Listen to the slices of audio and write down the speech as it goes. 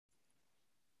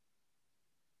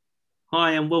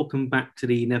Hi, and welcome back to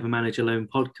the Never Manage Alone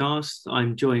podcast.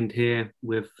 I'm joined here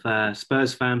with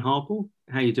Spurs fan Harple.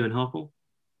 How you doing, Harple?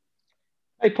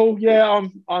 Hey Paul, yeah,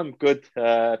 I'm good.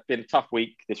 Been a tough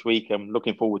week this week. I'm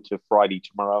looking forward to Friday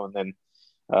tomorrow, and then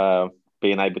uh,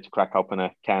 being able to crack open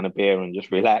a can of beer and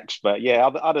just relax. But yeah,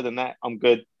 other than that, I'm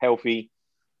good, healthy,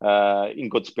 in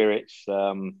good spirits,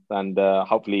 and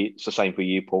hopefully it's the same for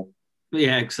you, Paul.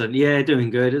 Yeah, excellent. Yeah, doing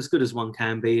good. As good as one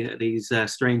can be at these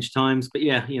strange times. But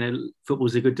yeah,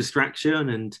 football's a good distraction,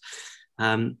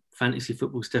 and fantasy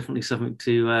football's definitely something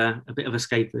to a bit of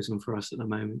escapism for us at the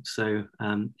moment. So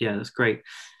yeah, that's great.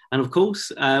 And of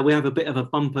course, we have a bit of a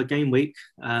bumper game week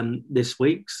this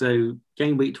week. So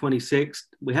game week 26,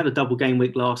 we had a double game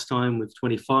week last time with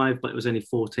 25, but it was only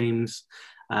four teams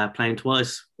playing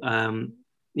twice. I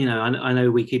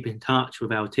know we keep in touch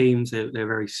with our teams. They're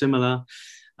very similar.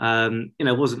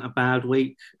 It wasn't a bad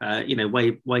week.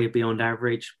 Way beyond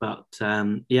average. But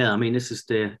yeah, I mean, this is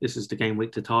the game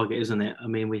week to target, isn't it? I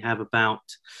mean, we have about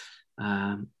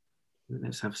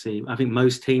let's have a see. I think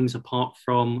most teams, apart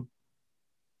from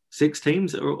six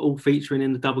teams, are all featuring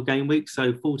in the double game week.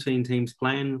 So 14 teams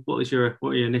playing. What are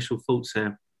your initial thoughts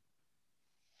here?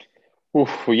 Oof,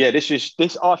 well, yeah, this.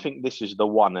 I think this is the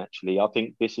one. Actually, I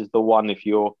think this is the one. If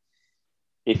you're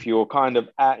kind of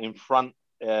out in front,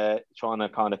 trying to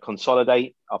kind of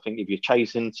consolidate. I think if you're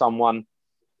chasing someone,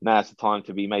 now's the time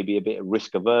to be maybe a bit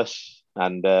risk averse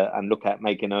and look at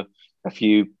making a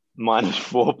few minus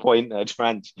 4 point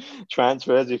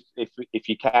transfers if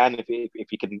you can,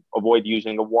 if you can avoid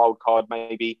using a wild card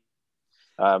maybe.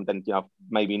 Then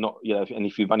maybe not, and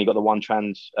if you've only got the one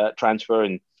transfer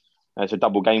and it's a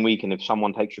double game week, and if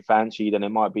someone takes your fancy, then it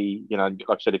might be, like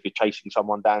I said, if you're chasing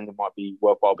someone down, it might be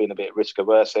worthwhile being a bit risk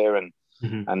averse here and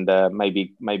Mm-hmm.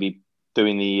 maybe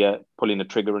doing the pulling the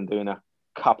trigger and doing a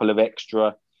couple of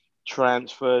extra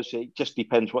transfers. It just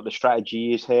depends what the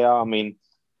strategy is here. I mean,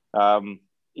 I'm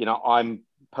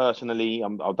personally, I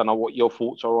don't know what your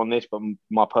thoughts are on this, but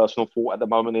my personal thought at the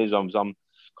moment is I'm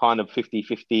kind of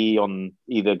 50-50 on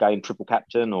either going triple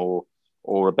captain or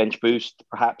a bench boost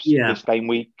perhaps Yeah. this game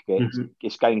week. Mm-hmm.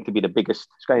 It's going to be the biggest.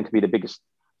 It's going to be the biggest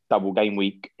double game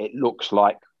week it looks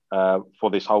like for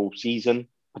this whole season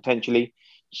potentially.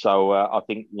 So I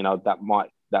think that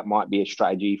might be a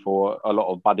strategy for a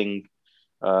lot of budding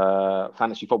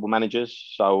fantasy football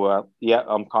managers. So yeah,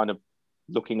 I'm kind of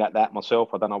looking at that myself.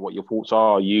 I don't know what your thoughts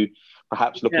are. Are you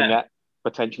perhaps looking Yeah. at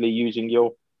potentially using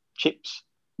your chips?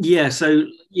 Yeah, so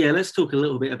yeah, let's talk a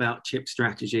little bit about chip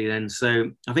strategy then.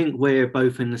 So I think we're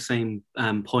both in the same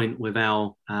point with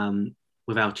our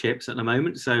chips at the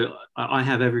moment. So I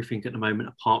have everything at the moment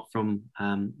apart from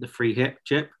the free hit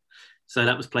chip. So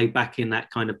that was played back in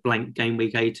that kind of blank game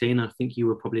week 18. I think you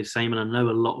were probably the same, and I know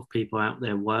a lot of people out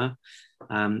there were,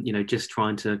 just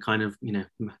trying to kind of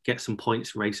get some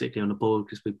points basically on the board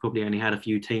because we probably only had a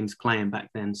few teams playing back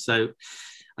then. So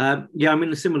yeah, I'm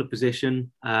in a similar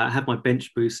position. I have my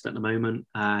bench boost at the moment,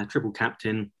 triple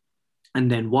captain,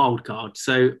 and then wild card.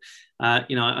 So,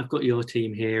 I've got your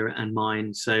team here and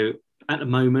mine. So at the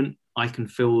moment, I can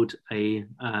field an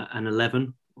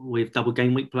 11 with double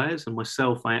game week players, and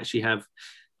myself, I actually have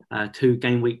double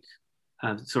game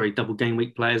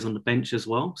week players on the bench as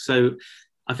well. So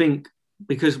I think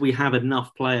because we have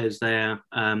enough players there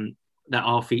that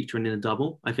are featuring in a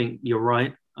double, I think you're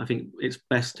right. I think it's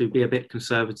best to be a bit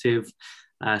conservative,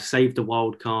 save the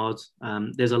wild card.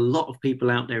 There's a lot of people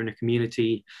out there in the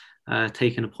community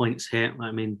taking a points hit.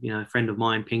 I mean, a friend of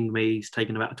mine pinged me, he's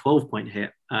taken about a 12-point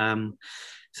hit.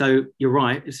 So you're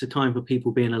right, it's a time for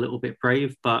people being a little bit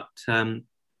brave. But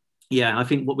yeah, I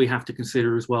think what we have to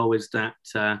consider as well is that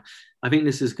I think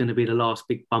this is going to be the last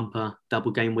big bumper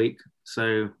double game week.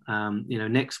 So,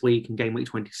 next week in game week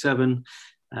 27,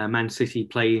 Man City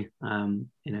play,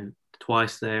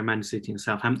 twice there. Man City and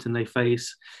Southampton they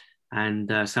face,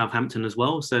 and Southampton as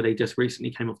well. So they just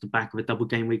recently came off the back of a double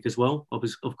game week as well.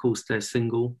 Of course, they're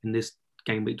single in this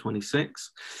game week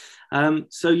 26.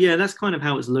 So yeah, that's kind of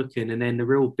how it's looking. And then the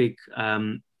real big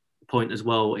point as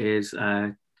well is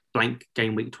blank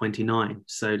game week 29.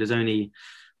 So there's only,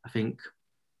 I think,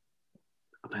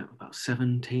 about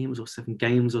seven teams or seven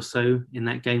games or so in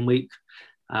that game week.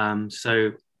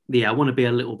 So yeah, I want to be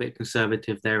a little bit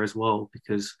conservative there as well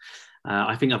because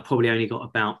I think I've probably only got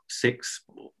about six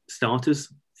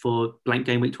starters for blank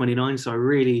game week 29. So I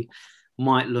really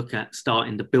might look at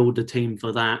starting to build the team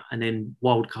for that and then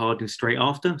wild carding straight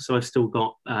after. So I've still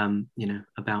got,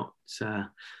 about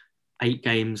 8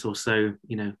 games or so,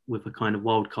 with a kind of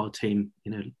wild card team,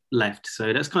 left.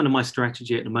 So that's kind of my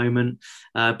strategy at the moment.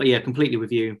 But yeah, completely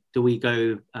with you. Do we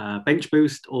go bench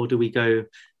boost or do we go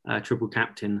triple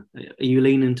captain? Are you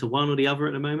leaning to one or the other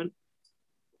at the moment?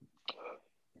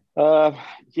 Uh,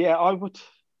 yeah, I would.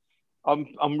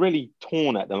 I'm really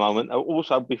torn at the moment.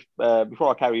 Also, before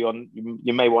I carry on,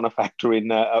 you may want to factor in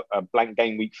a blank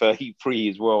game week 33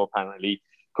 as well. Apparently,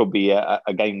 could be a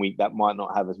game week that might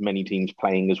not have as many teams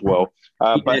playing as well.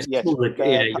 But yes,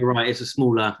 Yeah, you're right. It's a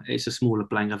smaller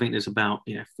blank. I think there's about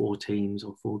 4 teams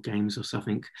or 4 games or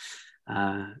something.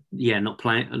 Not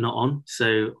playing, not on.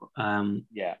 So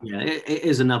yeah, it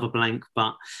is another blank.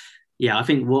 But yeah, I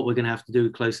think what we're going to have to do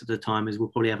closer to the time is we'll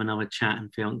probably have another chat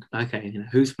and feel, okay,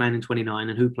 who's playing in 29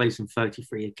 and who plays in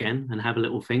 33 again, and have a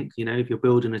little think. If you're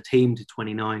building a team to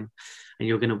 29 and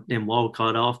you're going to then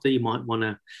wildcard after, you might want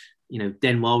to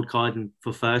then wildcard and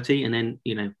for 30, and then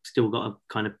still got a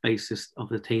kind of basis of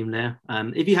the team there.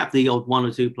 If you have the odd 1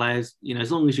 or 2 players,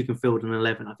 as long as you can field an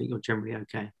 11, I think you're generally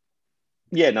okay.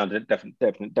 Yeah, no,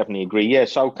 definitely agree. Yeah,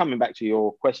 so coming back to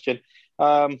your question,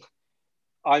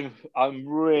 I'm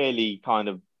really kind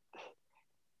of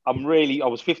I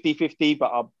was 50-50, but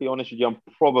I'll be honest with you, I'm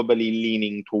probably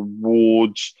leaning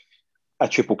towards a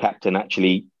triple captain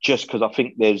actually, just because I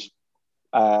think there's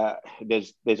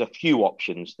a few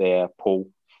options there, Paul.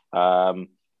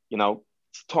 You know,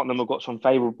 Tottenham have got some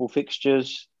favourable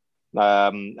fixtures,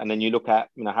 and then you look at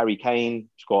Harry Kane.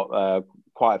 He's got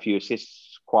quite a few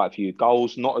assists, quite a few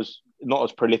goals. Not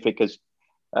as prolific as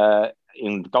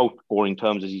in goal scoring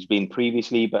terms as he's been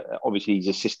previously, but obviously his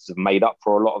assists have made up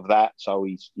for a lot of that. So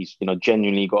he's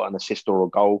genuinely got an assist or a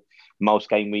goal most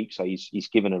game weeks. So he's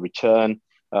given a return.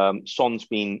 Son's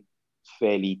been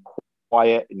fairly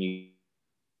quiet, and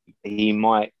he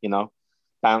might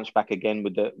bounce back again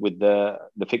with the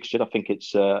fixture. I think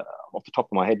it's off the top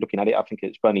of my head looking at it, I think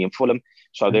it's Burnley and Fulham.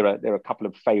 So there are a couple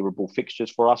of favourable fixtures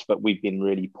for us, but we've been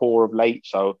really poor of late.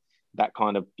 So that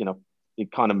kind of it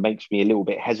kind of makes me a little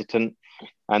bit hesitant.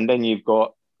 And then you've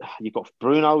got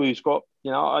Bruno, who's got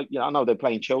I know they're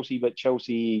playing Chelsea, but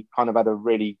Chelsea kind of had a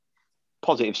really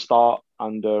positive start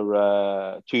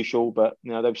under Tuchel, but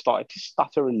they've started to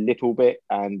stutter a little bit,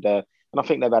 and I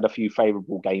think they've had a few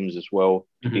favourable games as well,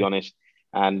 to be honest.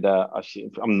 And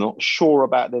I'm not sure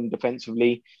about them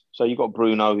defensively. So you've got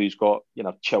Bruno, who's got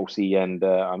Chelsea, and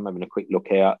I'm having a quick look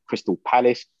here, Crystal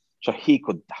Palace. So he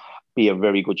could be a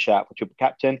very good shout for triple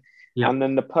captain. Yep. And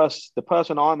then the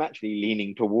person I'm actually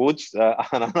leaning towards,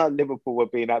 and I know Liverpool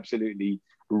have been absolutely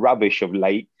rubbish of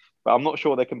late, but I'm not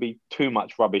sure there can be too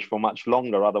much rubbish for much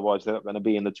longer. Otherwise, they're not going to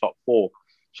be in the top 4.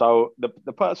 So the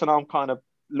person I'm kind of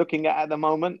looking at the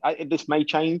moment, this may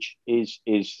change, is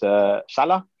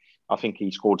Salah. I think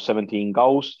he scored 17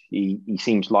 goals. He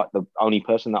seems like the only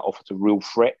person that offers a real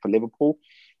threat for Liverpool.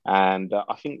 And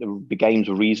I think the games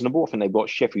are reasonable. I think they've got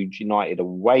Sheffield United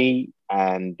away,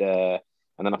 and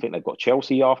then I think they've got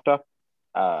Chelsea after.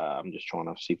 I'm just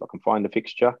trying to see if I can find the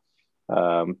fixture.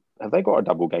 Have they got a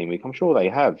double game week? I'm sure they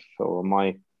have. Or am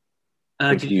I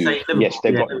confused? Yes,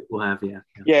 they've got. Liverpool have,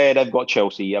 yeah, they've got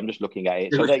Chelsea. I'm just looking at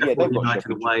it. So they've got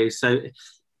United away. So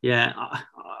yeah,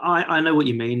 I know what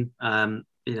you mean. I'm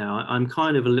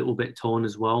kind of a little bit torn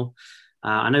as well.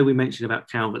 I know we mentioned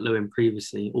about Calvert-Lewin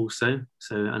previously also.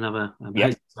 So another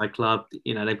side club,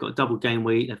 they've got a double game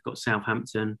week. They've got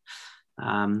Southampton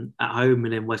at home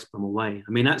and then West Brom away.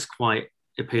 I mean, that's quite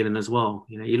appealing as well.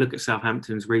 You look at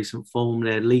Southampton's recent form,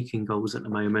 they're leaking goals at the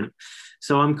moment.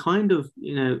 So I'm kind of,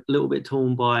 a little bit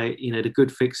torn by, the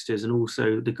good fixtures and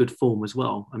also the good form as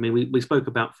well. I mean, we spoke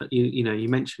about, you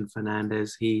mentioned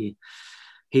Fernandes. He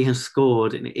has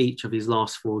scored in each of his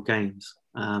last 4 games.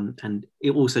 And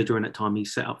it also during that time, he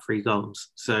set up 3 goals.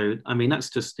 So, I mean, that's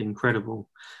just incredible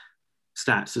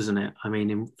stats, isn't it? I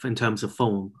mean, in terms of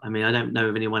form. I mean, I don't know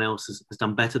if anyone else has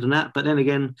done better than that. But then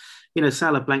again,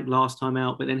 Salah blanked last time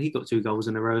out, but then he got 2 goals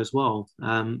in a row as well.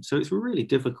 So it's really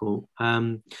difficult.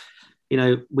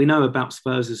 We know about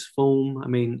Spurs' form. I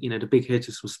mean, the big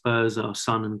hitters for Spurs are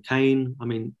Son and Kane. I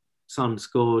mean, Son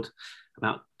scored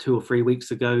about 2 or 3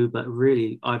 weeks ago, but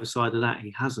really either side of that,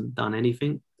 he hasn't done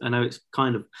anything. I know it's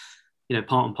kind of,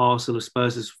 part and parcel of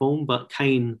Spurs' form, but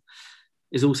Kane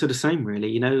is also the same,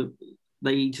 really.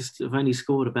 They just have only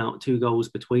scored about 2 goals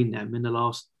between them in the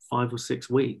last 5 or 6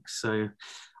 weeks. So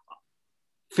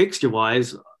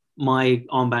fixture-wise, my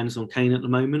armband's on Kane at the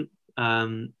moment.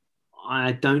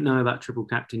 I don't know about triple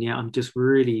captain yet. I'm just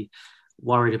really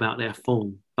worried about their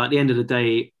form. But at the end of the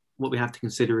day, what we have to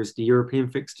consider is the European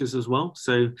fixtures as well.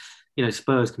 So,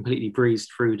 Spurs completely breezed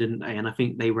through, didn't they? And I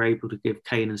think they were able to give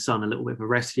Kane and Son a little bit of a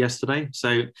rest yesterday.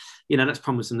 So, that's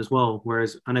promising as well.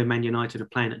 Whereas I know Man United are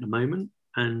playing at the moment,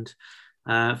 and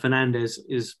Fernandes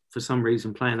is for some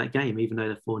reason playing that game, even though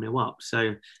they're 4-0 up.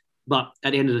 So, but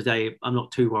at the end of the day, I'm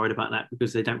not too worried about that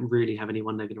because they don't really have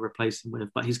anyone they're going to replace him with.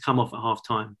 But he's come off at half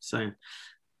time. So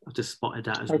I've just spotted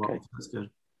that as well. That's good.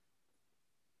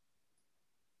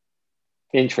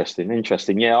 Interesting,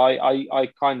 interesting. Yeah, I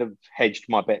kind of hedged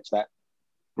my bets that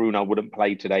Bruno wouldn't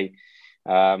play today,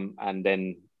 and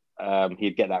then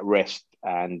he'd get that rest.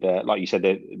 And like you said,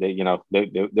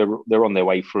 they're on their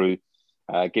way through.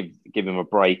 Give him a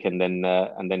break, and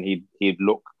then he'd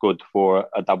look good for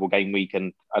a double game week.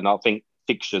 And I think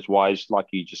fixtures wise, like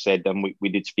you just said, and we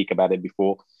did speak about it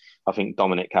before. I think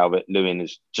Dominic Calvert-Lewin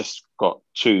has just got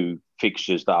two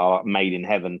fixtures that are made in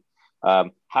heaven.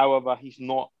 However, he's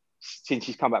not, since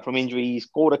he's come back from injury, he's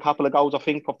scored a couple of goals, I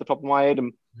think, off the top of my head,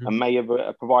 and may have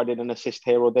provided an assist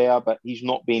here or there, but he's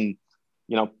not been,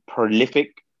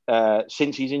 prolific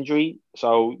since his injury.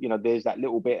 So, there's that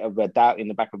little bit of a doubt in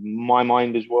the back of my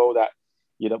mind as well that,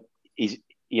 he's,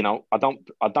 I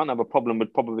don't have a problem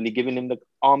with probably giving him the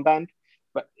armband,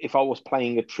 but if I was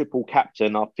playing a triple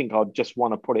captain, I think I'd just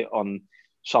want to put it on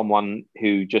someone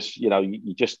who just,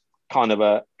 you just kind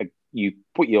of you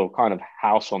put your kind of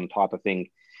house on type of thing.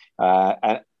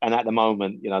 And at the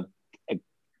moment,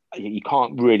 you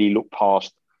can't really look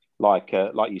past like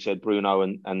you said, Bruno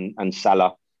and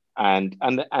Salah and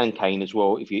Kane as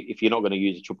well. If you're not going to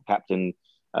use a triple captain,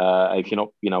 if you're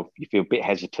not, if you're a bit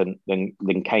hesitant, then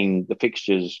Kane, the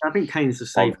fixtures. I think Kane's the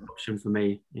safe option for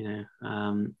me.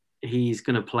 He's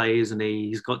going to play, isn't he?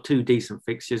 He's got two decent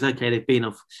fixtures. Okay, they've been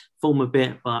off form a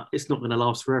bit, but it's not going to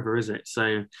last forever, is it?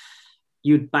 So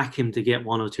you'd back him to get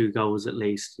 1 or 2 goals at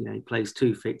least. He plays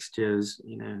 2 fixtures,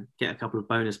 get a couple of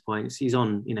bonus points. He's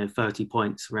on, 30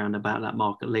 points around about that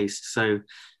mark at least. So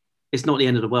it's not the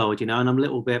end of the world, and I'm a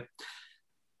little bit,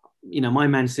 my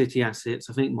Man City assets,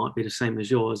 I think might be the same as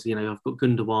yours. I've got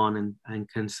Gundogan and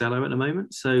Cancelo at the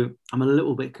moment. So I'm a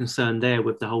little bit concerned there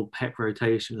with the whole Pep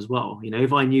rotation as well.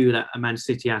 If I knew that a Man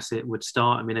City asset would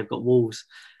start, they've got Wolves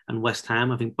and West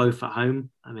Ham, I think both at home.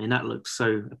 That looks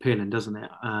so appealing, doesn't it?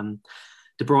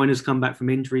 De Bruyne has come back from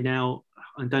injury now.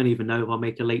 I don't even know if I'll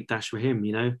make a late dash for him,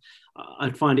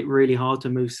 I'd find it really hard to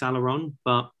move Salah on,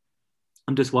 but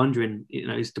I'm just wondering,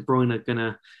 is De Bruyne going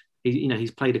to,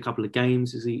 he's played a couple of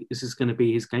games. Is this going to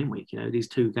be his game week? These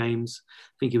 2 games,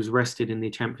 I think he was rested in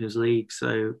the Champions League.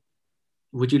 So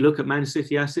would you look at Man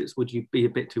City assets? Would you be a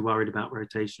bit too worried about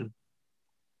rotation?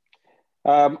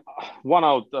 One,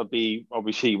 I'll be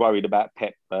obviously worried about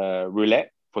Pep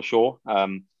roulette for sure.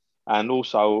 And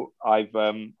also, I've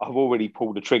already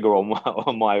pulled the trigger on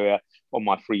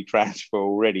my free transfer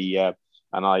already.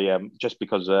 And I just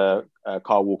because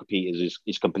Kyle Walker-Peters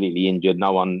is completely injured,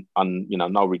 no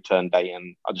return date,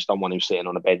 and I just don't want him sitting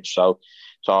on a bench. So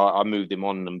I moved him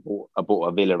on and bought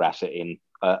a Villa asset in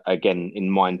again in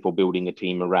mind for building a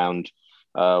team around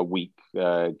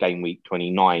game week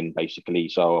 29 basically.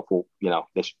 So I thought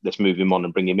let's move him on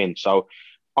and bring him in. So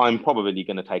I'm probably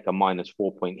going to take a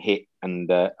 -4 point hit and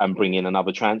bring in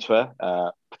another transfer,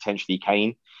 potentially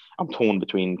Kane. I'm torn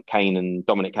between Kane and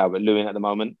Dominic Calvert-Lewin at the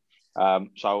moment.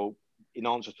 So in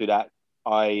answer to that,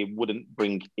 I wouldn't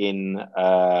bring in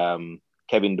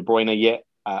Kevin De Bruyne yet.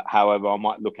 However, I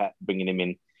might look at bringing him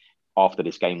in after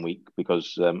this game week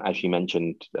because, as you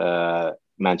mentioned,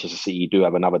 Manchester City do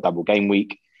have another double game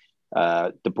week.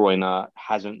 De Bruyne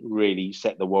hasn't really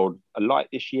set the world alight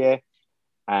this year.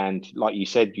 And like you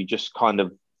said, you're kind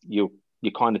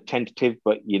of tentative,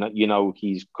 but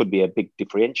he's could be a big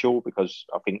differential because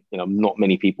I think not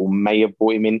many people may have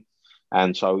brought him in,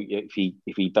 and so if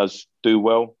he does do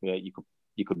well,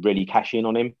 you could really cash in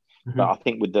on him. Mm-hmm. But I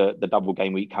think with the double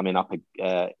game week coming up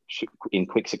in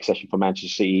quick succession for Manchester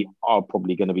City, I'm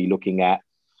probably going to be looking at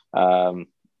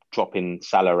dropping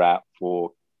Salah out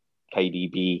for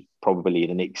KDB probably in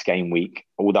the next game week.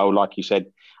 Although, like you said,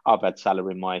 I've had Salah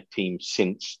in my team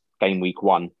since game week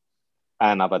 1,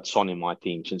 and I've had Son in my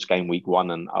team since game week 1,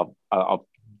 and I've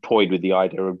toyed with the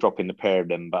idea of dropping the pair of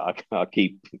them, but I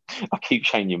keep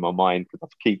changing my mind because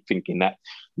I keep thinking that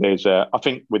there's I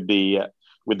think with the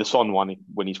Son one,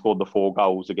 when he scored the 4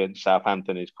 goals against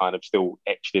Southampton, is kind of still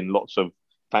etched in lots of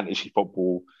fantasy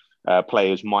football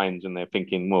players' minds, and they're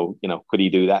thinking, well, could he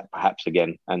do that perhaps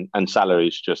again? And Salah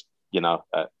is just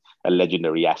a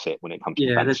legendary asset when it comes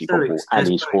to fantasy football, and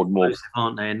he scored more,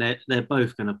 aren't they? And they're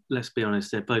both going to, let's be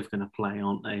honest, they're both going to play,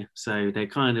 aren't they? So they're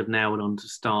kind of nailed on to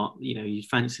start. You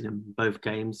fancy them in both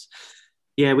games.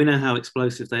 Yeah, we know how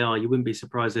explosive they are. You wouldn't be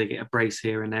surprised they get a brace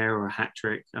here and there or a hat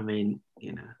trick.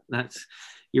 That's,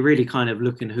 you're really kind of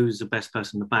looking who's the best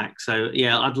person to back. So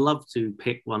yeah, I'd love to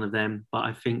pick one of them, but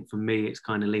I think for me, it's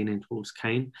kind of leaning towards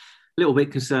Kane. A little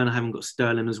bit concerned I haven't got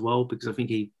Sterling as well, because I think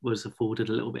he was afforded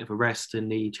a little bit of a rest in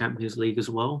the Champions League as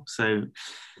well. So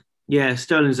yeah,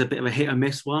 Sterling's a bit of a hit or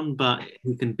miss one, but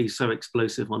he can be so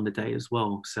explosive on the day as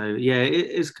well. So yeah,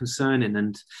 it is concerning.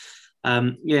 And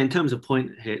Yeah, in terms of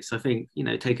point hits, I think,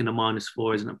 taking a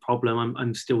 -4 isn't a problem.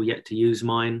 I'm still yet to use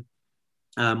mine.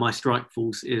 My strike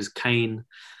force is Kane,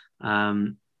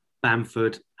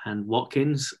 Bamford, and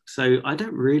Watkins. So I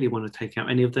don't really want to take out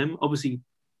any of them. Obviously,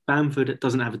 Bamford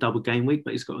doesn't have a double game week,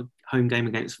 but he's got a home game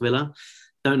against Villa.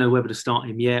 Don't know whether to start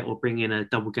him yet or bring in a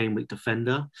double game week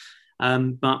defender.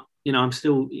 But I'm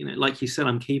still, like you said,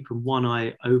 I'm keeping one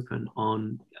eye open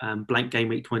on blank game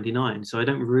week 29. So I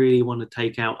don't really want to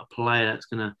take out a player that's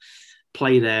going to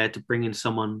play there to bring in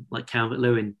someone like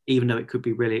Calvert-Lewin, even though it could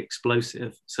be really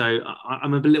explosive. So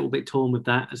I'm a little bit torn with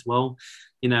that as well.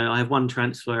 I have one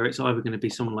transfer. It's either going to be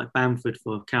someone like Bamford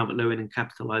for Calvert-Lewin and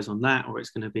capitalise on that, or I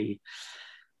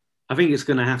think it's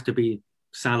going to have to be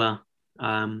Salah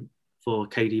for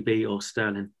KDB or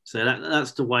Sterling. So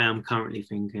that's the way I'm currently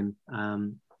thinking.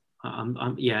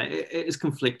 It is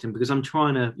conflicting because I'm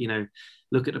trying to,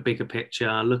 look at the bigger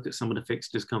picture, look at some of the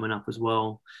fixtures coming up as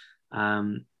well.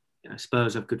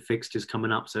 Spurs have good fixtures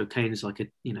coming up, so Kane is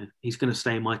he's going to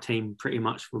stay in my team pretty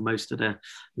much for most of the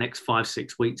next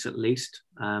 5-6 weeks at least.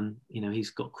 He's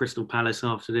got Crystal Palace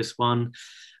after this one.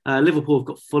 Liverpool have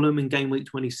got Fulham in game week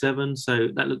 27, so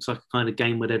that looks like a kind of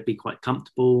game where they'd be quite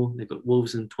comfortable. They've got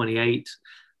Wolves in 28.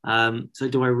 So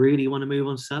do I really want to move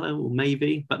on Salah? Well,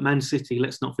 maybe. But Man City,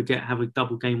 let's not forget, have a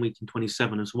double game week in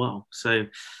 27 as well. So,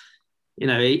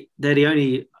 they're the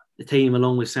only team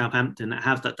along with Southampton that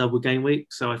have that double game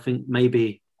week. So I think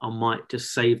maybe I might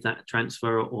just save that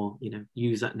transfer or,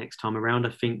 use that next time around.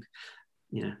 I think,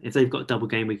 if they've got a double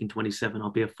game week in 27, I'll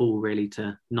be a fool really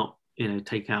to not,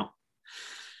 take out,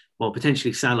 well,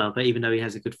 potentially Salah, but even though he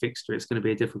has a good fixture, it's going to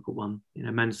be a difficult one.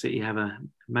 Man City have a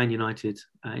Man United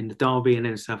in the derby and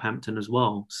then Southampton as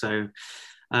well. So,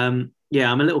 I'm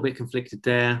a little bit conflicted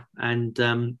there. And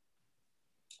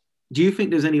do you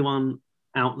think there's anyone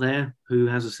out there who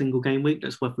has a single game week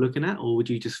that's worth looking at? Or would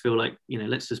you just feel like,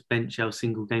 let's just bench our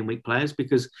single game week players?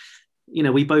 Because,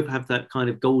 we both have that kind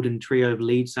of golden trio of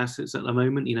Leeds assets at the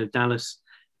moment, Dallas,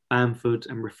 Bamford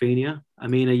and Rafinha. I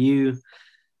mean, are you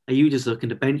just looking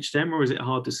to bench them, or is it a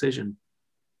hard decision?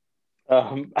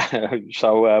 I've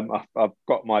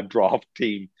got my draft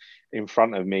team in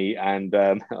front of me, and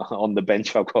on the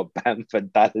bench I've got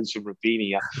Bamford, Dallas, and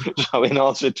Rafinha. So in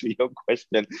answer to your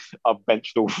question, I've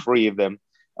benched all three of them,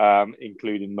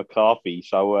 including McCarthy.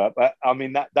 So, but I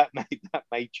mean that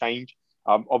may change.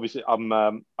 Obviously, I'm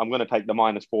going to take the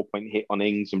 -4 point hit on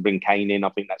Ings and bring Kane in. I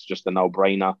think that's just a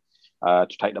no-brainer. To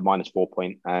take the -4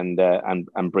 point and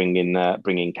bring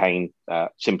in Kane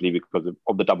simply because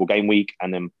of the double game week,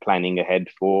 and then planning ahead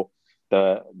for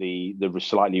the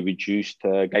slightly reduced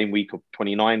game week of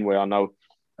 29, where I know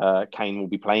Kane will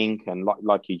be playing. And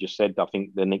like you just said, I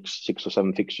think the next 6 or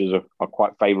 7 fixtures are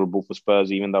quite favourable for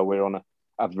Spurs, even though we're on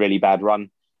a really bad run.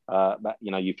 But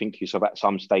you think to yourself at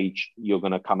some stage you're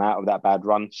going to come out of that bad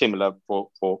run. Similar for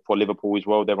Liverpool as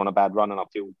well. They're on a bad run, and I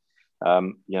feel. I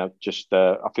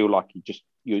feel like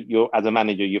you're as a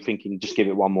manager, you're thinking, just give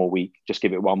it one more week. Just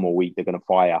give it one more week. They're going to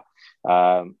fire.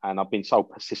 And I've been so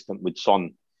persistent with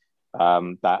Son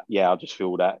that I just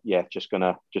feel that just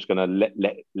gonna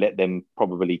let them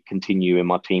probably continue in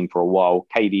my team for a while.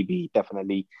 KDB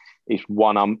definitely is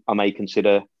one I may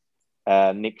consider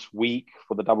next week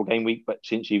for the double game week. But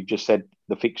since you've just said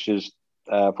the fixtures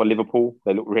for Liverpool,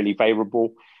 they look really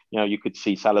favourable. You could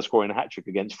see Salah scoring a hat-trick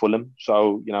against Fulham.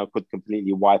 So, could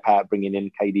completely wipe out bringing in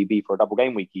KDB for a double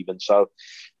game week even. So,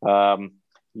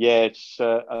 it's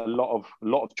a lot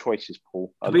of choices,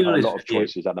 Paul. A lot of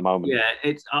choices at the moment. Yeah,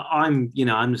 I'm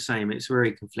the same. It's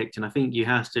very conflicting. I think you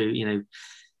have to,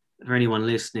 for anyone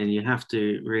listening, you have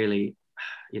to really,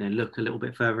 look a little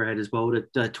bit further ahead as well.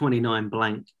 The 29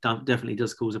 blank definitely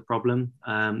does cause a problem.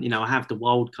 I have the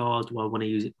wild card. Do I want to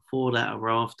use it before that or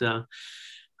after?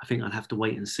 I think I'd have to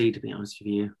wait and see, to be honest with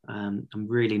you. I'm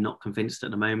really not convinced at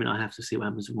the moment. I have to see what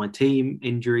happens with my team,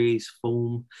 injuries,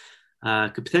 form.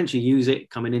 Could potentially use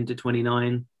it coming into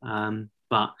 29.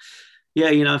 But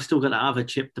I've still got that other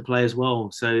chip to play as well.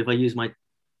 So if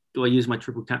do I use my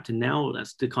triple captain now?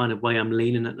 That's the kind of way I'm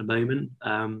leaning at the moment.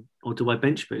 Or do I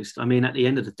bench boost? I mean, at the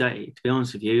end of the day, to be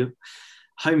honest with you,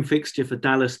 home fixture for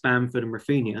Dallas, Bamford and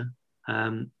Rafinha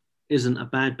isn't a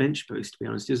bad bench boost, to be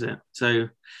honest, is it? So,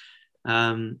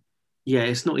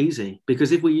 it's not easy,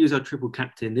 because if we use our triple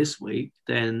captain this week,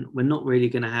 then we're not really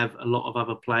going to have a lot of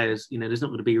other players. There's not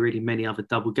going to be really many other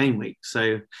double game weeks.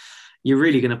 So you're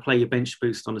really going to play your bench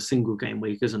boost on a single game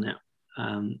week, isn't it?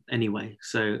 Anyway,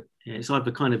 so it's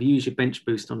either kind of use your bench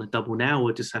boost on a double now,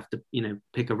 or just have to,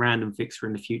 pick a random fixture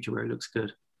in the future where it looks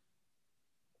good.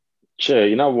 Sure,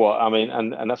 you know what I mean,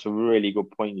 and that's a really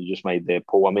good point you just made there,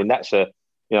 Paul. I mean, that's a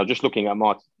just looking at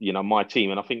my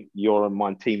team, and I think your and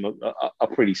my team are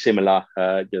pretty similar,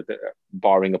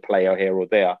 barring a player here or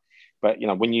there. But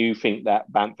when you think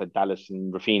that Bamford, Dallas,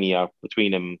 and Rafinha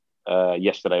between them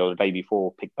yesterday or the day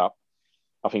before picked up,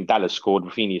 I think Dallas scored,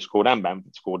 Rafinha scored, and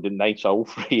Bamford scored, didn't they? So all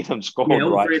three of them scored, yeah,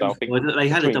 all right? three of So them I think scored. They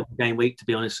had a double game week, to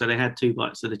be honest, so they had 2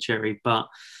 bites of the cherry. But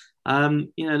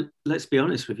let's be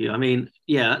honest with you. I mean,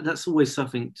 yeah, that's always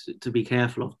something to be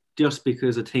careful of. Just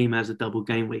because a team has a double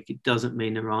game week, it doesn't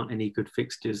mean there aren't any good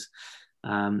fixtures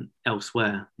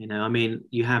elsewhere. I mean,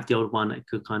 you have the odd one that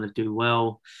could kind of do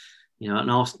well. An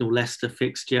Arsenal-Leicester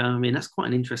fixture. I mean, that's quite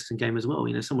an interesting game as well.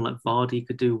 Someone like Vardy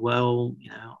could do well.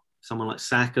 Someone like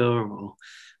Saka or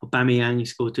Aubameyang, he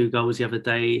scored 2 goals the other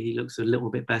day. He looks a little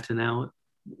bit better now.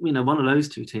 One of those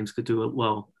 2 teams could do it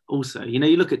well also. You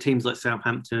look at teams like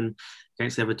Southampton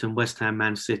against Everton, West Ham,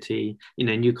 Man City,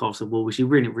 Newcastle, Wolves, you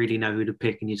really, really know who to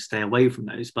pick and you stay away from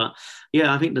those. But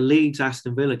yeah, I think the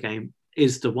Leeds-Aston Villa game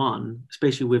is the one,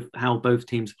 especially with how both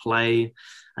teams play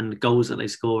and the goals that they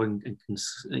score and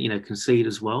concede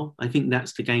as well. I think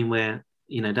that's the game where,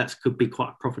 that could be quite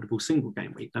a profitable single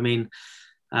game week. I mean,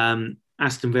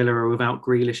 Aston Villa are without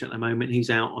Grealish at the moment. He's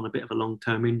out on a bit of a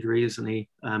long-term injury, isn't he?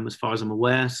 As far as I'm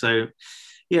aware. So,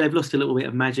 yeah, they've lost a little bit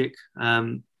of magic.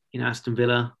 Aston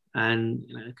Villa, and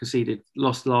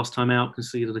lost the last time out,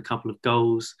 conceded a couple of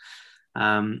goals.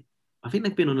 I think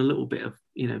they've been on a little bit of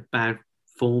bad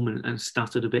form and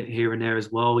stuttered a bit here and there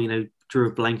as well. Drew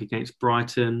a blank against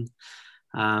Brighton.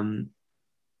 I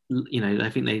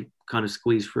think they kind of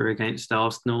squeezed through against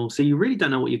Arsenal. So you really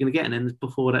don't know what you're going to get. And then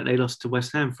before that, they lost to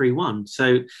West Ham 3-1.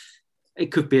 So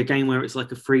it could be a game where it's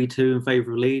like a 3-2 in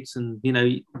favour of Leeds. And,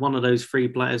 one of those 3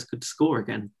 players could score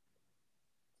again.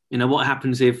 What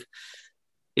happens if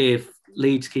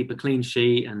Leeds keep a clean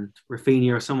sheet and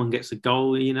Rafinha or someone gets a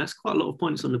goal? That's quite a lot of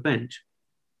points on the bench.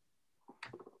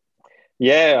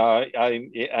 Yeah,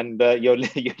 you're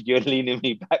leaning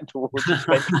me back towards the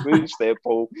bench boost there,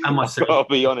 Paul. And myself. I'll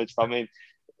be honest. I mean,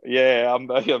 yeah, I'm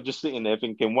just sitting there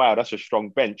thinking, wow, that's a strong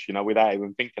bench, without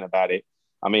even thinking about it.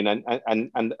 I mean, and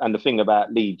the thing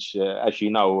about Leeds, as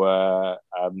you know, I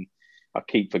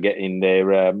keep forgetting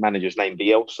their manager's name,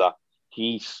 Bielsa.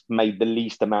 He's made the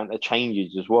least amount of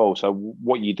changes as well. So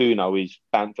what you do know is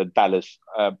Bamford, Dallas,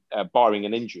 barring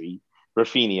an injury,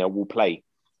 Rafinha will play.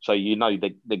 So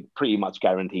they're pretty much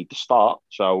guaranteed to start.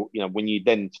 So when you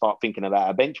then start thinking about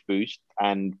a bench boost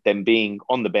and them being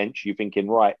on the bench, you're thinking,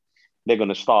 right, they're going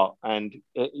to start. And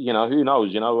who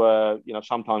knows?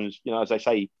 Sometimes as they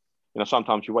say,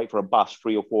 sometimes you wait for a bus,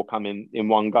 3 or 4 come in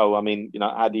one go. I mean,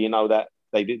 how do you know that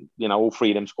they did? All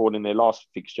 3 of them scored in their last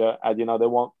fixture. How do you know they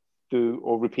won't do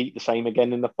or repeat the same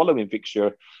again in the following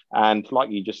fixture? And like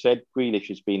you just said, Grealish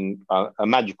has been a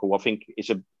magical. I think it's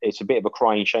a bit of a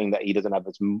crying shame that he doesn't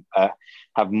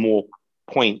have more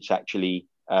points actually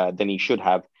than he should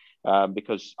have,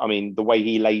 because I mean the way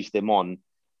he lays them on,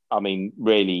 I mean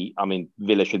really, I mean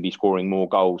Villa should be scoring more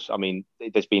goals. I mean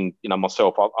there's been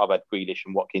myself, I've had Grealish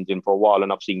and Watkins in for a while,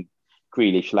 and I've seen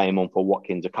Grealish lay him on for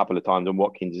Watkins a couple of times, and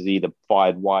Watkins has either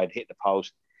fired wide, hit the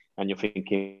post, and you're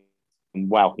thinking,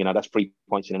 wow, that's 3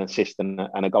 points in an assist and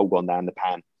a goal gone down the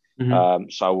pan.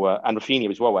 Mm-hmm. And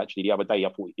Rafinha as well, actually, the other day, I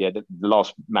thought, the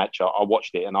last match, I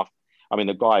watched it, and I mean,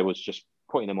 the guy was just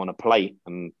putting him on a plate,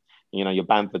 and, your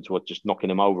Bamfords were just knocking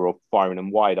him over or firing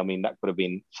him wide. I mean, that could have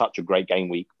been such a great game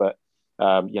week, but,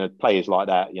 players like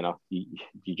that,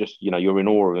 you just, you're in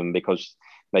awe of them because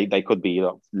they could be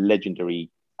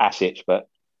legendary assets, but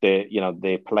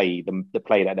their play, the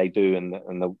play that they do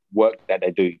and the work that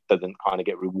they do doesn't kind of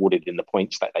get rewarded in the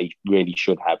points that they really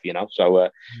should have, So,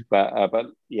 but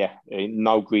yeah,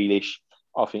 no Grealish.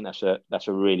 I think that's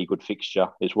a really good fixture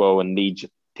as well, and Leeds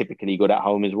typically good at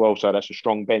home as well, so that's a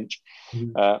strong bench.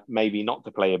 Mm-hmm. Maybe not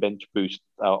to play a bench boost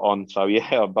on. So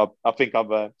yeah, I think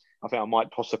I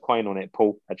might toss a coin on it,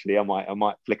 Paul. Actually, I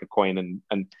might flick a coin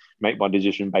and make my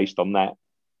decision based on that.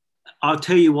 I'll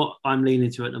tell you what I'm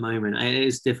leaning to at the moment. It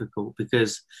is difficult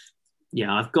because,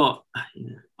 I've got,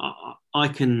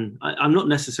 I'm not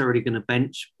necessarily going to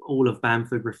bench all of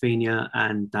Bamford, Rafinha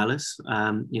and Dallas.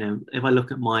 If I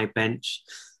look at my bench,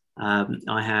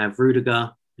 I have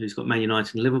Rudiger, who's got Man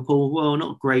United and Liverpool. Well,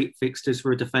 not great fixtures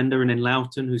for a defender. And then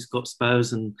Loughton, who's got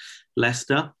Spurs and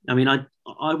Leicester. I mean,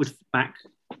 I would back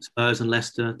Spurs and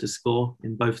Leicester to score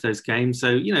in both those games.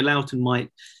 So, Loughton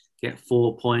might get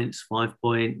 4 points, 5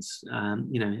 points.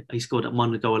 He scored at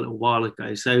one goal a little while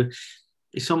ago. So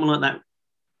if someone like that,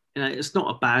 it's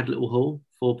not a bad little haul,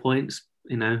 4 points,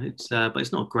 but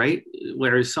it's not great.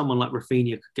 Whereas someone like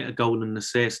Rafinha could get a goal and an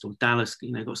assist, or Dallas,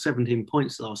 got 17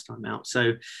 points last time out.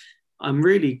 So I'm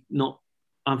really not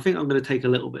I think I'm going to take a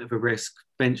little bit of a risk,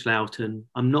 bench Loughton.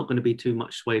 I'm not going to be too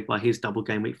much swayed by his double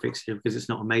game week fixture because it's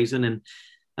not amazing.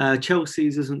 And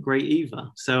Chelsea's isn't great either.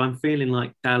 So I'm feeling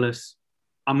like Dallas,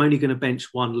 I'm only going to bench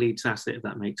one Leeds asset, if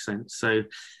that makes sense. So,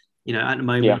 at the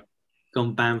moment,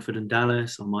 gone Bamford and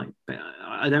Dallas.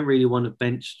 I don't really want to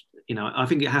bench, I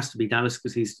think it has to be Dallas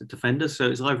because he's the defender.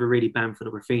 So it's either really Bamford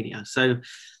or Rafinha. So,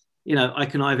 I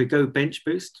can either go bench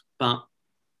boost, but at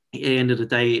the end of the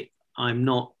day, I'm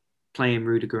not playing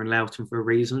Rudiger and Loughton for a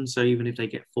reason. So even if they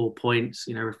get 4 points,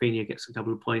 Rafinha gets a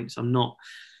couple of points, I'm not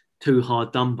too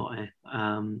hard done by.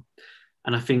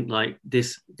 And I think like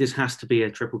this has to be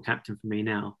a triple captain for me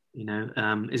now.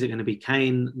 Is it going to be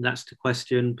Kane? That's the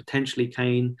question. Potentially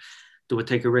Kane. Do I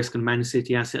take a risk on Man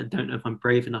City asset? I don't know if I'm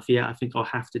brave enough yet. I think I'll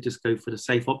have to just go for the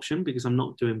safe option because I'm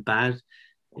not doing bad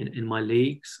in my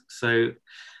leagues. So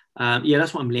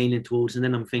that's what I'm leaning towards. And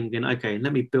then I'm thinking, okay,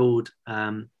 let me build,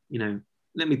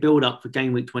 let me build up for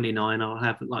game week 29. I'll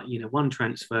have one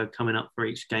transfer coming up for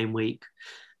each game week.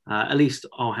 At least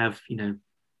I'll have,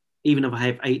 even if I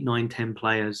have 8, 9, 10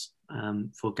 players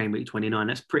for game week 29,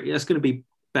 that's going to be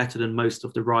better than most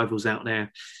of the rivals out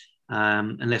there,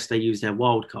 unless they use their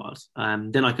wild card.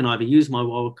 Then I can either use my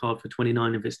wild card for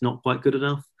 29 if it's not quite good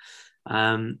enough,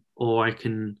 or I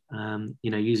can,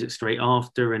 use it straight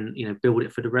after and, build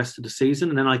it for the rest of the season.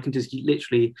 And then I can just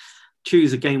literally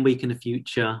choose a game week in the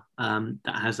future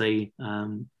that has a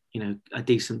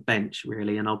decent bench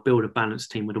really, and I'll build a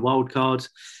balanced team with a wild card.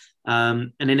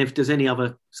 And then if there's any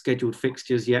other scheduled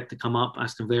fixtures yet to come up,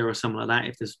 Aston Villa or something like that,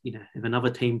 if there's if another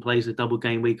team plays a double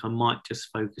game week, I might just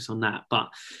focus on that. But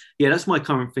yeah, that's my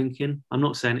current thinking. I'm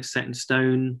not saying it's set in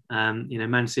stone.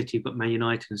 Man City but Man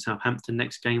United and Southampton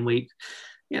next game week.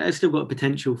 They've still got a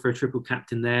potential for a triple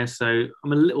captain there. So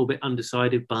I'm a little bit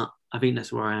undecided, but I think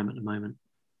that's where I am at the moment.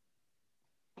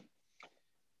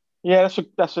 Yeah,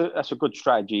 that's a good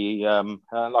strategy.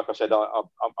 Like I said, I'm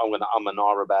going to and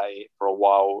ah about it for a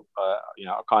while.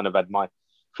 I kind of had my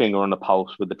finger on the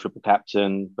pulse with the triple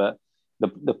captain, but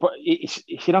it's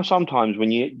sometimes when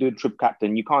you do a triple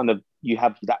captain, you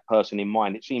have that person in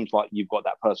mind. It seems like you've got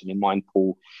that person in mind,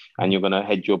 Paul, and you're going to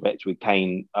hedge your bets with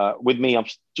Kane. With me, I'm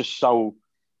just so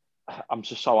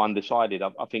undecided.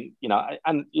 I think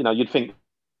you'd think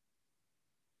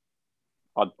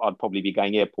I'd probably be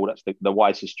going, yeah, Paul, that's the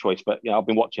wisest choice. But I've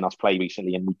been watching us play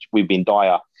recently, and we've been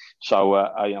dire. So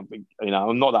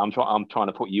not that I'm trying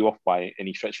to put you off by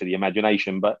any stretch of the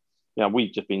imagination, but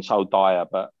we've just been so dire.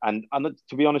 But and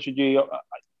to be honest with you,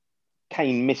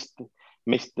 Kane missed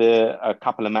a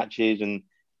couple of matches, and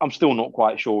I'm still not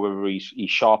quite sure whether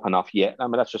he's sharp enough yet. I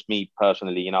mean, that's just me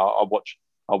personally. I watch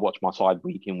my side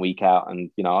week in, week out, and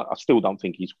I still don't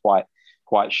think he's quite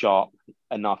sharp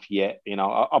enough yet.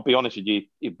 I'll be honest with you,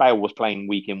 if Bale was playing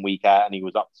week in, week out and he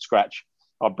was up to scratch,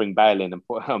 I'd bring Bale in and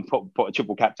put a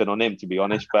triple captain on him, to be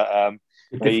honest. But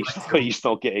he's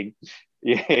not getting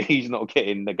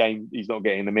the game, he's not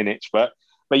getting the minutes. But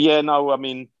yeah, no, I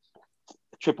mean,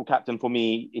 triple captain for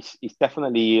me is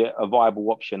definitely a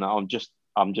viable option. I'm just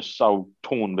so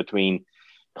torn between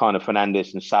kind of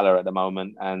Fernandes and Salah at the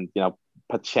moment, and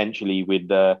potentially with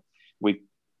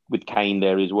Kane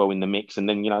there as well in the mix. And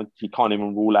then, you can't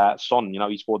even rule out Son.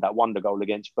 He scored that wonder goal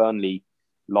against Burnley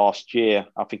last year.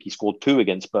 I think he scored 2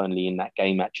 against Burnley in that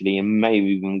game, actually, and maybe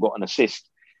even got an assist.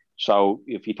 So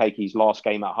if you take his last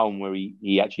game at home where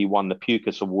he actually won the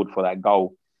Pukas Award for that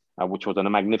goal, which was a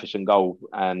magnificent goal.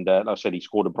 And like I said, he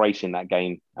scored a brace in that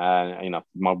game.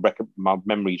 My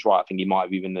memory's right. I think he might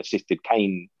have even assisted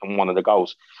Kane on one of the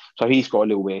goals. So he's got a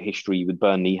little bit of history with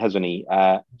Burnley, hasn't he?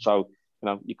 So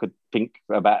you could think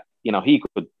about, he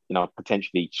could,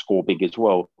 potentially score big as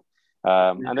well.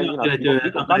 And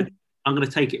then, I'm going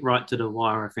to take it right to the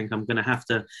wire. I think I'm going to have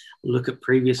to look at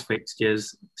previous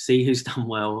fixtures, see who's done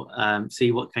well,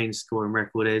 see what Kane's scoring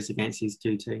record is against these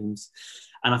two teams.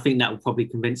 And I think that will probably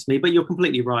convince me. But you're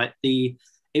completely right. It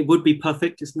would be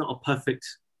perfect. It's not a perfect.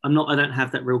 I don't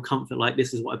have that real comfort like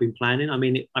this is what I've been planning. I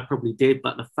mean, I probably did,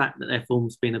 but the fact that their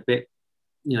form's been a bit,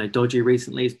 dodgy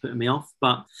recently is putting me off.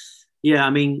 But yeah, I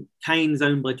mean, Kane's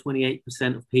owned by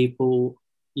 28% of people.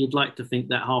 You'd like to think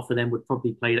that half of them would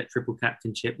probably play that triple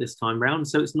captainship this time round.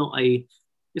 So it's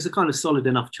a kind of solid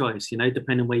enough choice,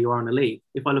 depending where you are in the league.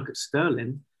 If I look at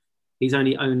Sterling, he's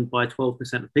only owned by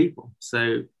 12% of people.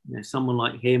 So someone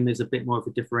like him is a bit more of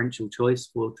a differential choice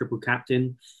for triple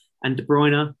captain. And De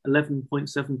Bruyne,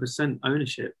 11.7%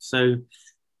 ownership. So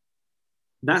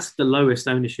that's the lowest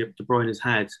ownership De Bruyne has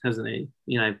had, hasn't he?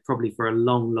 Probably for a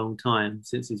long, long time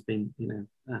since he's been,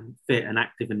 fit and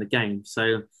active in the game.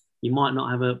 So you might not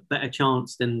have a better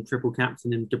chance than triple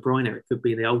captain in De Bruyne. It could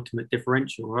be the ultimate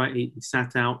differential, right? He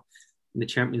sat out in the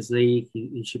Champions League.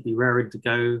 He should be raring to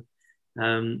go.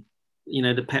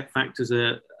 The Pep factors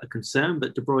are a concern,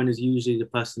 but De Bruyne is usually the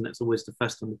person that's always the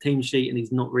first on the team sheet, and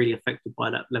he's not really affected by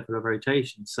that level of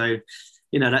rotation. So,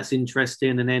 that's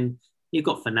interesting. And then you've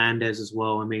got Fernandes as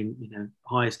well. I mean,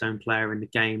 highest owned player in the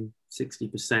game,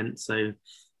 60%. So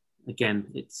again,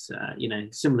 it's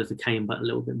similar to Kane, but a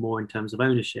little bit more in terms of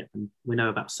ownership. And we know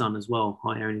about Son as well,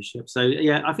 high ownership. So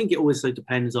yeah, I think it also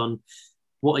depends on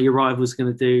what are your rivals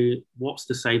going to do, what's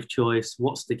the safe choice,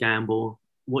 what's the gamble,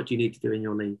 what do you need to do in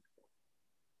your league.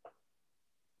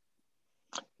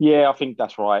 Yeah, I think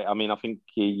that's right. I mean, I think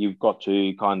you've got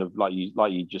to kind of like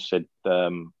you just said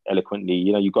eloquently.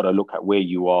 You've got to look at where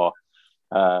you are.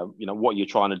 What you're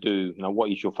trying to do. What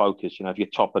is your focus? If you're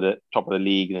top of the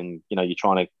league, and you're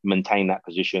trying to maintain that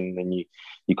position, then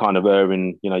you kind of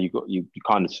erring. You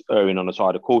kind of erring on the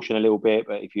side of caution a little bit.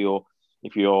 But if you're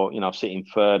sitting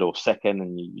third or second,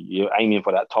 and you're aiming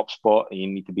for that top spot, you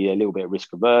need to be a little bit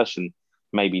risk averse and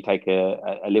maybe take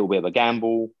a little bit of a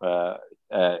gamble.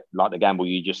 Like the gamble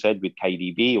you just said with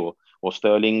KDB or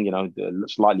Sterling, the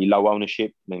slightly low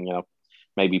ownership, and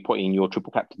maybe putting your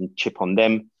triple captain chip on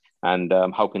them and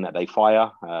hoping that they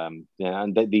fire.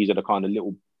 And these are the kind of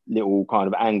little kind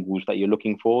of angles that you're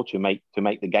looking for to make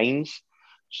the gains.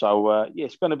 So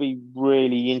it's going to be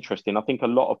really interesting. I think a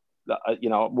lot of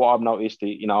what I've noticed.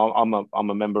 I'm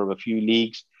a member of a few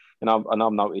leagues, and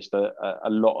I've noticed that a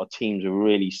lot of teams are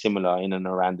really similar in and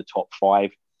around the top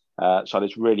five. So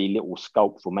there's really little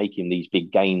scope for making these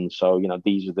big gains. So,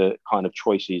 these are the kind of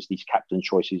choices, these captain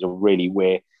choices are really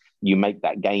where you make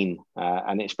that gain.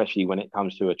 And especially when it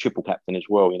comes to a triple captain as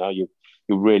well, you're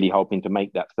really hoping to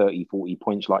make that 30, 40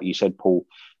 points, like you said, Paul,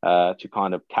 to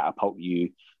kind of catapult you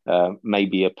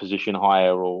maybe a position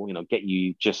higher, or, get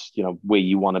you just, where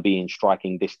you want to be in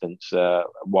striking distance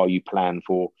while you plan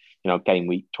for, game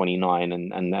week 29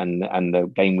 and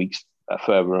the game weeks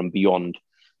further and beyond.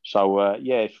 So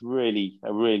it's really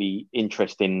a really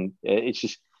interesting. It's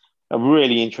just a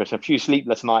really interesting. A few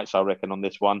sleepless nights, I reckon, on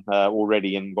this one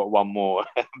already, and got one more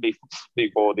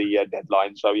before the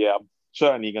deadline. So yeah, I'm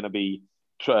certainly going to be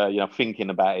thinking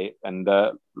about it, and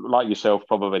like yourself,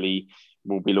 probably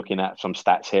we'll be looking at some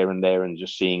stats here and there, and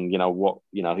just seeing what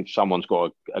if someone's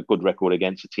got a good record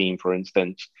against a team, for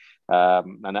instance.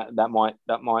 And that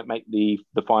might make the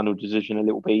final decision a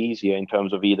little bit easier in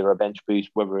terms of either a bench boost,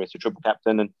 whether it's a triple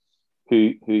captain, and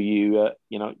who you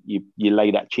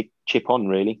lay that chip on,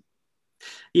 really.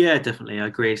 Yeah, definitely, I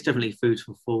agree. It's definitely food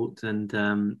for thought,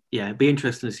 and it'd be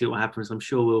interesting to see what happens. I'm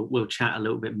sure we'll chat a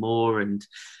little bit more and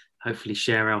hopefully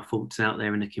share our thoughts out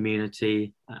there in the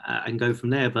community and go from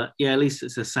there. But yeah, at least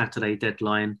it's a Saturday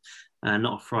deadline,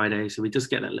 not a Friday, so we just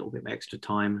get that little bit of extra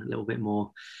time, a little bit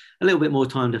more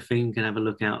time to think and have a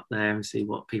look out there and see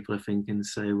what people are thinking.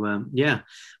 So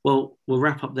well, we'll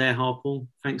wrap up there, Harpal.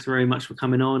 Thanks very much for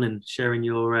coming on and sharing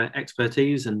your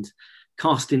expertise and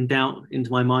casting doubt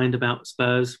into my mind about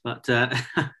Spurs. But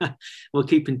we'll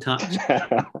keep in touch.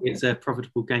 It's a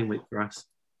profitable game week for us.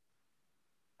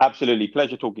 Absolutely.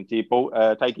 Pleasure talking to you, Paul.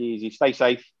 Take it easy, stay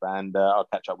safe, and I'll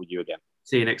catch up with you again.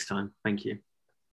 See you next time. Thank you.